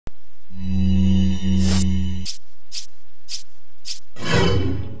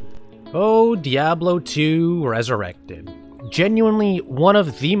Diablo 2 Resurrected. Genuinely one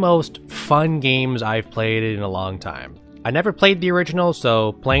of the most fun games I've played in a long time. I never played the original,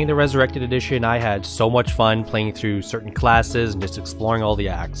 so playing the Resurrected edition, I had so much fun playing through certain classes and just exploring all the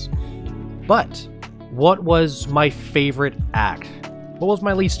acts. But what was my favorite act? What was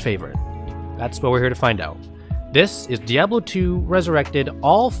my least favorite? That's what we're here to find out. This is Diablo 2 Resurrected,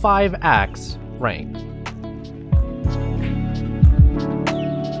 all 5 acts ranked.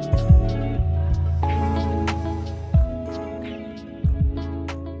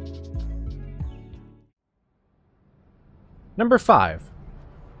 Number 5.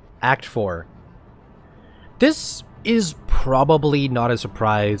 Act 4. This is probably not a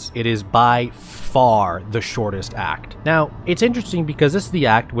surprise. It is by far the shortest act. Now, it's interesting because this is the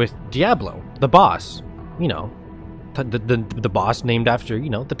act with Diablo, the boss. You know, the boss named after, you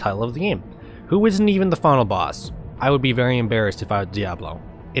know, the title of the game. Who isn't even the final boss? I would be very embarrassed if I was Diablo.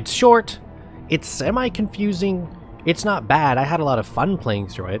 It's short, it's semi-confusing, it's not bad. I had a lot of fun playing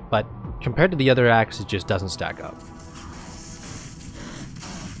through it, but compared to the other acts, it just doesn't stack up.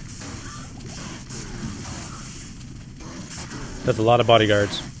 That's a lot of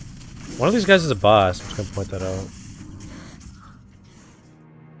bodyguards. One of these guys is a boss. I'm just gonna point that out.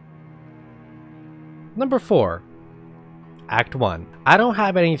 Number 4. Act 1. I don't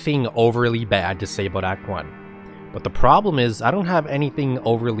have anything overly bad to say about Act 1. But the problem is, I don't have anything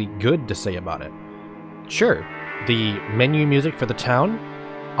overly good to say about it. Sure, the menu music for the town,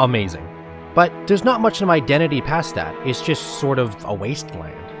 amazing. But there's not much of an identity past that. It's just sort of a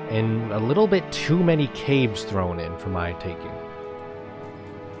wasteland. And a little bit too many caves thrown in for my taking.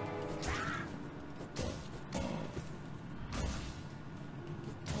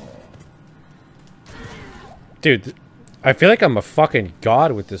 Dude, I feel like I'm a fucking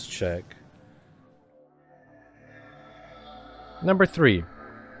god with this chick. Number 3.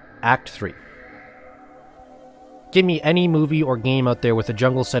 Act 3. Give me any movie or game out there with a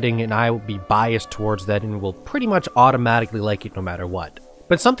jungle setting and I will be biased towards that and will pretty much automatically like it no matter what.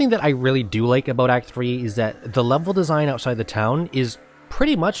 But something that I really do like about Act 3 is that the level design outside the town is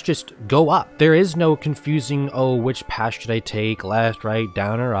pretty much just go up. There is no confusing, oh, which path should I take, left, right,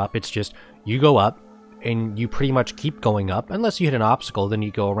 down, or up. It's just, you go up, and you pretty much keep going up, unless you hit an obstacle, then you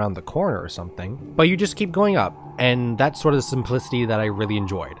go around the corner or something. But you just keep going up, and that's sort of the simplicity that I really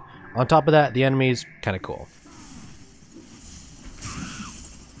enjoyed. On top of that, the enemies, kind of cool.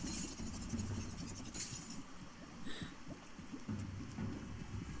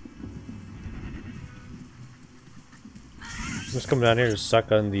 Just come down here to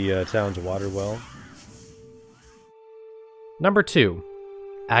suck on the town's water well. Number 2.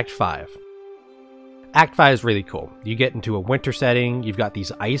 Act 5. Act 5 is really cool. You get into a winter setting, you've got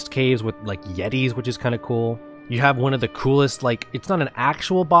these iced caves with like yetis, which is kind of cool. You have one of the coolest, like, it's not an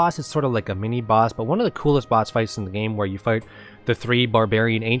actual boss, it's sort of like a mini boss, but one of the coolest boss fights in the game where you fight the 3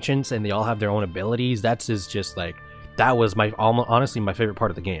 barbarian ancients and they all have their own abilities. That's just like, that was honestly my favorite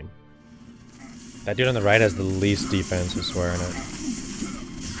part of the game. That dude on the right has the least defense, I swear on it.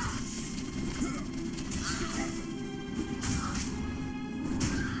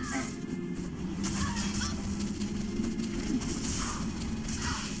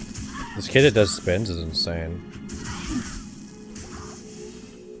 This kid that does spins is insane.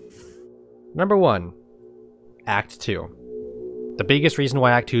 Number 1. Act 2. The biggest reason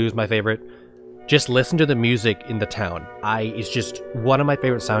why Act 2 is my favorite, just listen to the music in the town. It's just one of my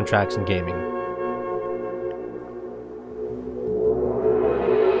favorite soundtracks in gaming.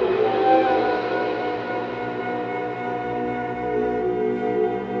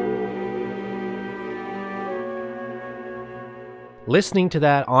 Listening to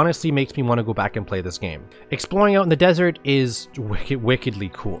that honestly makes me want to go back and play this game. Exploring out in the desert is wickedly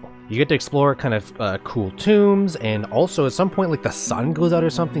cool. You get to explore kind of cool tombs, and also at some point like the sun goes out or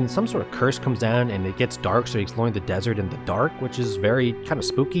something, some sort of curse comes down and it gets dark, so you're exploring the desert in the dark, which is very kind of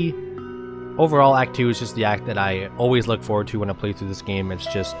spooky. Overall, Act 2 is just the act that I always look forward to when I play through this game. It's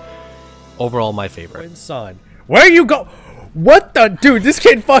just overall my favorite. Son, where you go? What the dude? This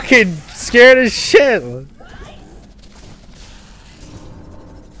kid fucking scared as shit.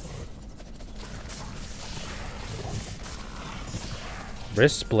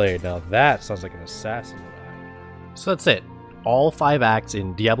 Wrist blade, now that sounds like an assassin. So that's it. All 5 acts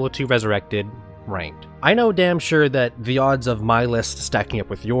in Diablo 2 Resurrected, ranked. I know damn sure that the odds of my list stacking up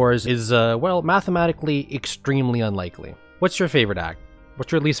with yours is, well, mathematically extremely unlikely. What's your favorite act?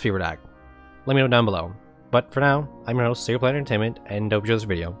 What's your least favorite act? Let me know down below. But for now, I'm your host, Saber Planet Entertainment, and hope you enjoyed this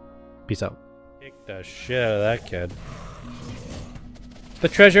video. Peace out. Kick the shit out of that kid. The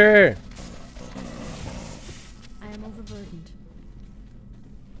treasure! I am overburdened.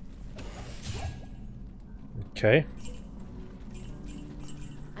 Okay.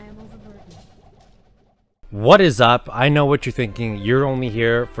 What is up? I know what you're thinking. You're only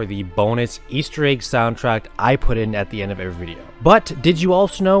here for the bonus Easter egg soundtrack I put in at the end of every video. But did you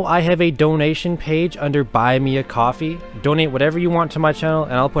also know I have a donation page under Buy Me a Coffee? Donate whatever you want to my channel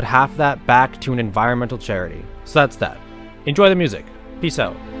and I'll put half that back to an environmental charity. So that's that. Enjoy the music. Peace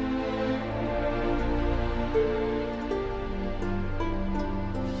out.